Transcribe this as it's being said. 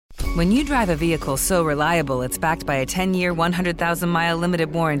When you drive a vehicle so reliable it's backed by a 10-year, 100,000-mile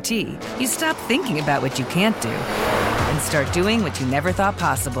limited warranty, you stop thinking about what you can't do and start doing what you never thought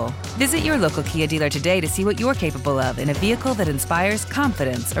possible. Visit your local Kia dealer today to see what you're capable of in a vehicle that inspires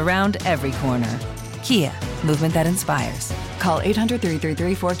confidence around every corner. Kia, movement that inspires. Call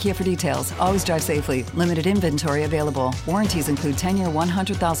 800-333-4KIA for details. Always drive safely. Limited inventory available. Warranties include 10-year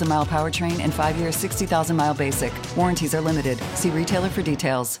 100,000-mile powertrain and 5-year 60,000-mile basic. Warranties are limited. See retailer for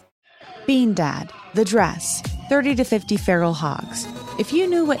details. Bean Dad, The Dress, 30 to 50 Feral Hogs. If you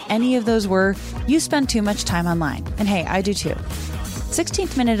knew what any of those were, you spend too much time online. And hey, I do too.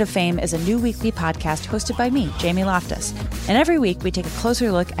 16th Minute of Fame is a new weekly podcast hosted by me, Jamie Loftus. And every week we take a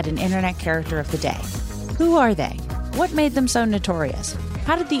closer look at an internet character of the day. Who are they? What made them so notorious?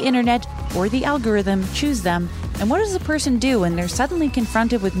 How did the internet or the algorithm choose them? And what does a person do when they're suddenly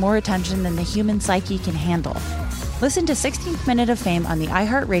confronted with more attention than the human psyche can handle? Listen to 16th Minute of Fame on the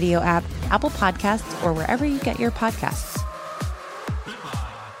iHeartRadio app, Apple Podcasts, or wherever you get your podcasts.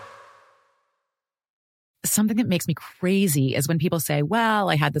 Something that makes me crazy is when people say, well,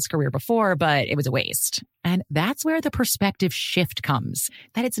 I had this career before, but it was a waste. And that's where the perspective shift comes,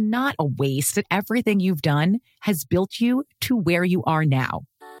 that it's not a waste, that everything you've done has built you to where you are now.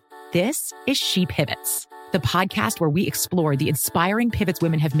 This is She Pivots, the podcast where we explore the inspiring pivots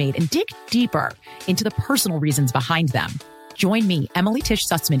women have made and dig deeper into the personal reasons behind them. Join me, Emily Tish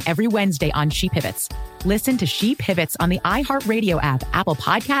Sussman, every Wednesday on She Pivots. Listen to She Pivots on the iHeartRadio app, Apple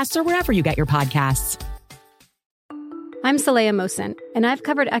Podcasts, or wherever you get your podcasts. I'm Saleha Mohsen, and I've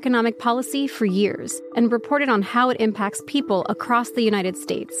covered economic policy for years and reported on how it impacts people across the United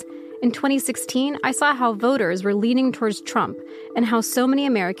States. In 2016, I saw how voters were leaning towards Trump and how so many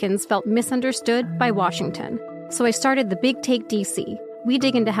Americans felt misunderstood by Washington. So I started The Big Take DC. We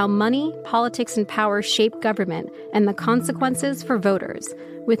dig into how money, politics, and power shape government and the consequences for voters.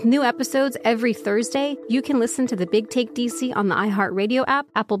 With new episodes every Thursday, you can listen to The Big Take DC on the iHeartRadio app,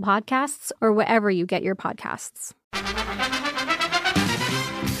 Apple Podcasts, or wherever you get your podcasts.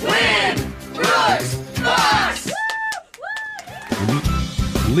 Win! Brooks! Box!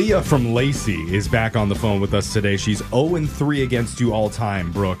 Leah from Lacey is back on the phone with us today. She's 0-3 against you all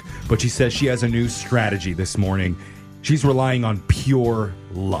time, Brooke, but she says she has a new strategy this morning. She's relying on pure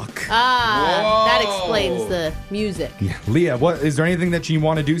luck. That explains the music. Yeah. Leah, is there anything that you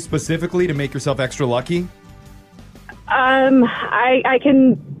want to do specifically to make yourself extra lucky? I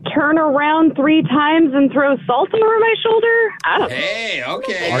can turn around 3 times and throw salt over my shoulder. I don't know. Hey,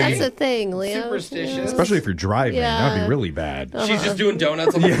 okay. That's a thing, Leo. Superstitious. Especially if you're driving. Yeah. That'd be really bad. She's just doing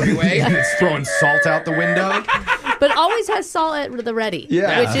donuts on the freeway. It's throwing salt out the window. But always has salt at the ready,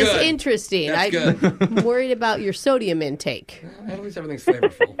 Yeah. which is Good. interesting. That's good. I'm worried about your sodium intake. At least everything's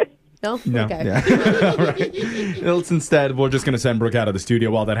flavorful. No? No. Okay. Yeah. All right. Instead, we're just going to send Brooke out of the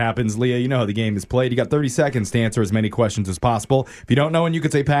studio while that happens. Leah, you know how the game is played. You got 30 seconds to answer as many questions as possible. If you don't know when you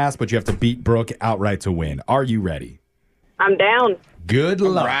could say pass, but you have to beat Brooke outright to win. Are you ready? I'm down. Good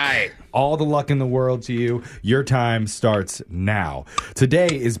luck. Right. All the luck in the world to you. Your time starts now. Today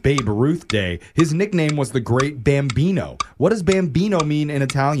is Babe Ruth Day. His nickname was the Great Bambino. What does Bambino mean in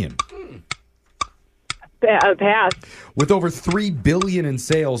Italian? Pass. With over 3 billion in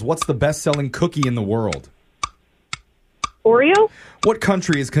sales, what's the best-selling cookie in the world? Oreo? What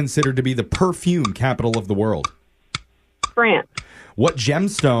country is considered to be the perfume capital of the world? France. What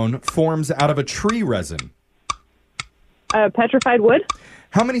gemstone forms out of a tree resin? Petrified wood?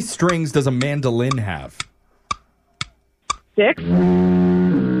 How many strings does a mandolin have? 6.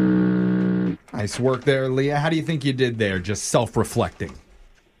 Nice work there, Leah. How do you think you did there, just self-reflecting?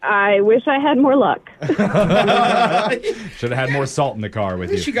 I wish I had more luck. Should have had more salt in the car with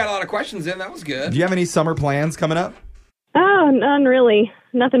At least you. you got a lot of questions in. That was good. Do you have any summer plans coming up? Oh, none really.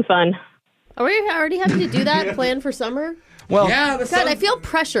 Nothing fun. Are we already having to do that plan for summer? Well, Yeah, the God, sun, I feel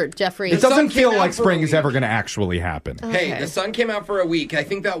pressured, Jeffrey. it doesn't sun feel came like out for a spring is week. ever going to actually happen. Hey, Okay. the sun came out for a week. I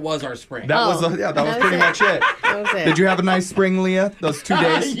think that was our spring. That Oh, was pretty much it. That was it. Did you have a nice spring, Leah? Those 2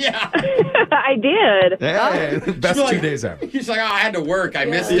 days? Yeah. I did. Hey, best She's like- 2 days ever. He's like, oh, I had to work. I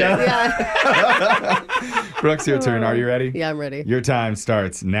missed it. Yeah. Brooks, your turn. Are you ready? Yeah, I'm ready. Your time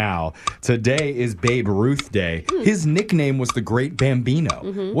starts now. Today is Babe Ruth Day. His nickname was the Great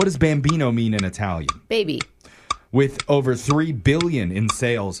Bambino. What does Bambino mean in Italian? Baby. With over 3 billion in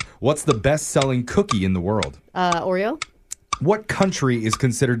sales, what's the best-selling cookie in the world? Oreo. What country is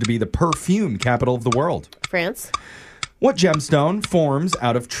considered to be the perfume capital of the world? France. What gemstone forms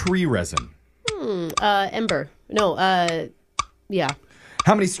out of tree resin? Ember. No, yeah.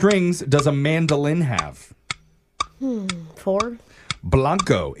 How many strings does a mandolin have? 4.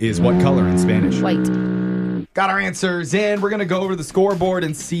 Blanco is what color in Spanish? White. Got our answers in. We're going to go over the scoreboard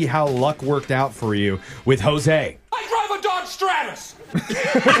and see how luck worked out for you with Jose. I drive a Dodge Stratus.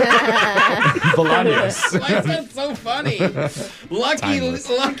 Bolaños. Why is that so funny?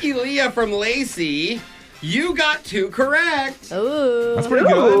 Lucky Leah from Lacey. You got 2 correct. Ooh. That's pretty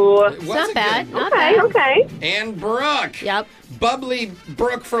good. It was Not a bad. good- Not bad. Okay. And Brooke. Yep. Bubbly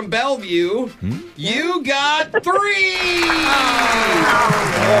Brooke from Bellevue. You got 3.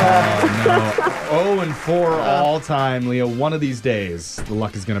 Oh, no. 0-4 all time, Leah. One of these days, the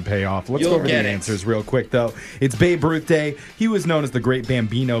luck is going to pay off. Let's You'll go over the get it. answers real quick, though. It's Babe Ruth Day. He was known as the Great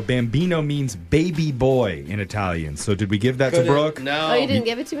Bambino. Bambino means baby boy in Italian. So did we give that to Brooke? No. Oh, you didn't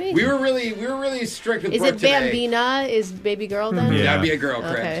give it to me? We were really strict with Is Brooke it today. Bambina? Is baby girl then? Yeah. That'd be a girl,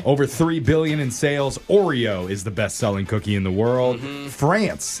 correct. Okay. Over 3 billion in sales. Oreo is the best-selling cookie in the world.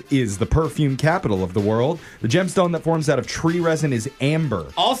 France is the perfume capital of the world. The gemstone that forms out of tree resin is amber.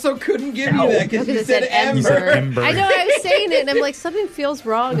 Also couldn't give you that because Because you it said said Ember. You said Ember. I know, I was saying it, and I'm like, something feels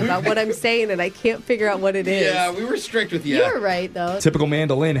wrong about what I'm saying, and I can't figure out what it is. Yeah, we were strict with you. You were right, though. Typical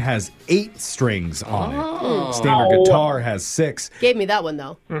mandolin has 8 strings on Oh. it. Standard guitar has 6. Gave me that one,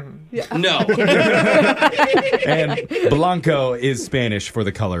 though. No. And blanco is Spanish for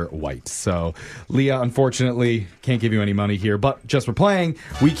the color white. So, Leah, unfortunately, can't give you any money here. But just for playing,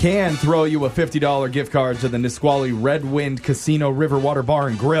 we can throw you a $50 gift card to the Nisqually Red Wind Casino Riverwater Bar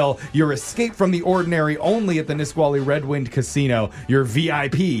and Grill. Your escape from the ordinary only at the Nisqually Red Wind Casino. Your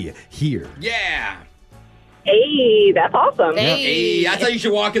VIP here. Yeah. Hey, that's awesome. Hey, that's how you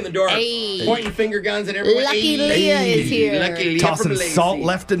should walk in the door. Hey. Pointing finger guns at everyone. Lucky Hey. Leah is here. Lucky Leah Tossing from Lacey. salt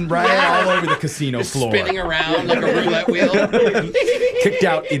left and right all over the casino Just floor. spinning around like a roulette wheel. Kicked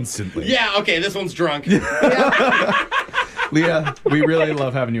out instantly. Yeah, okay, this one's drunk. Leah, we really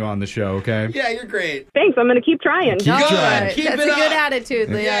love having you on the show, okay? Yeah, you're great. Thanks. I'm going to keep trying. Keep trying. Keep That's it a good up. attitude,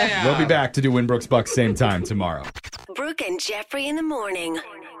 Leah. Yeah. We'll be back to do Winbrook's Bucks same time tomorrow. Brooke and Jeffrey in the morning.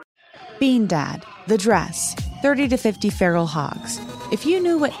 Bean Dad, The Dress, 30 to 50 Feral Hogs. If you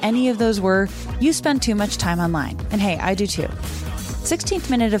knew what any of those were, you spend too much time online. And hey, I do too. 16th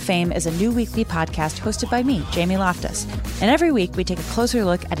Minute of Fame is a new weekly podcast hosted by me, Jamie Loftus. And every week we take a closer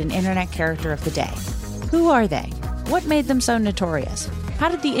look at an internet character of the day. Who are they? What made them so notorious? How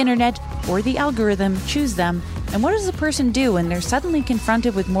did the internet or the algorithm choose them? And what does a person do when they're suddenly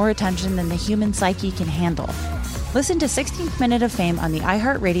confronted with more attention than the human psyche can handle? Listen to 16th Minute of Fame on the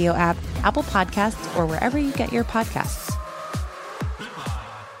iHeartRadio app, Apple Podcasts, or wherever you get your podcasts.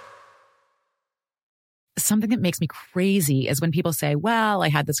 Something that makes me crazy is when people say, well, I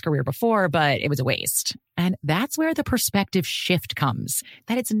had this career before, but it was a waste. And that's where the perspective shift comes,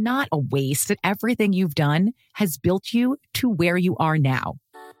 that it's not a waste, that everything you've done has built you to where you are now.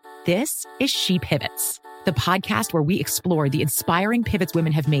 This is She Pivots, the podcast where we explore the inspiring pivots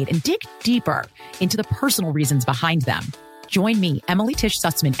women have made and dig deeper into the personal reasons behind them. Join me, Emily Tish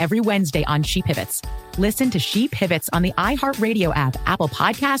Sussman, every Wednesday on She Pivots. Listen to She Pivots on the iHeartRadio app, Apple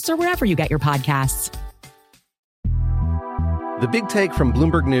Podcasts, or wherever you get your podcasts. The Big Take from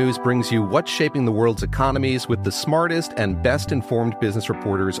Bloomberg News brings you what's shaping the world's economies with the smartest and best-informed business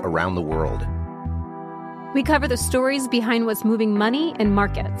reporters around the world. We cover the stories behind what's moving money and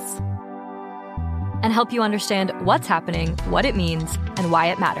markets. And help you understand what's happening, what it means, and why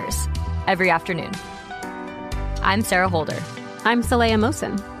it matters every afternoon. I'm Sarah Holder. I'm Saleha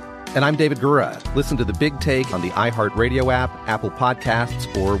Mohsin. And I'm David Gura. Listen to The Big Take on the iHeartRadio app, Apple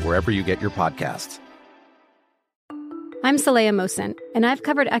Podcasts, or wherever you get your podcasts. I'm Saleha Mohsin, and I've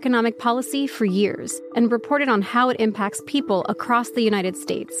covered economic policy for years and reported on how it impacts people across the United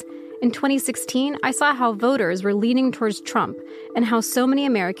States. In 2016, I saw how voters were leaning towards Trump and how so many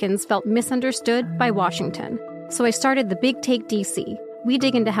Americans felt misunderstood by Washington. So I started The Big Take DC. We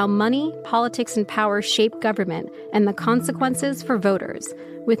dig into how money, politics, and power shape government and the consequences for voters.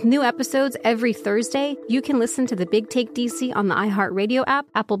 With new episodes every Thursday, you can listen to The Big Take DC on the iHeartRadio app,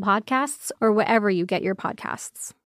 Apple Podcasts, or wherever you get your podcasts.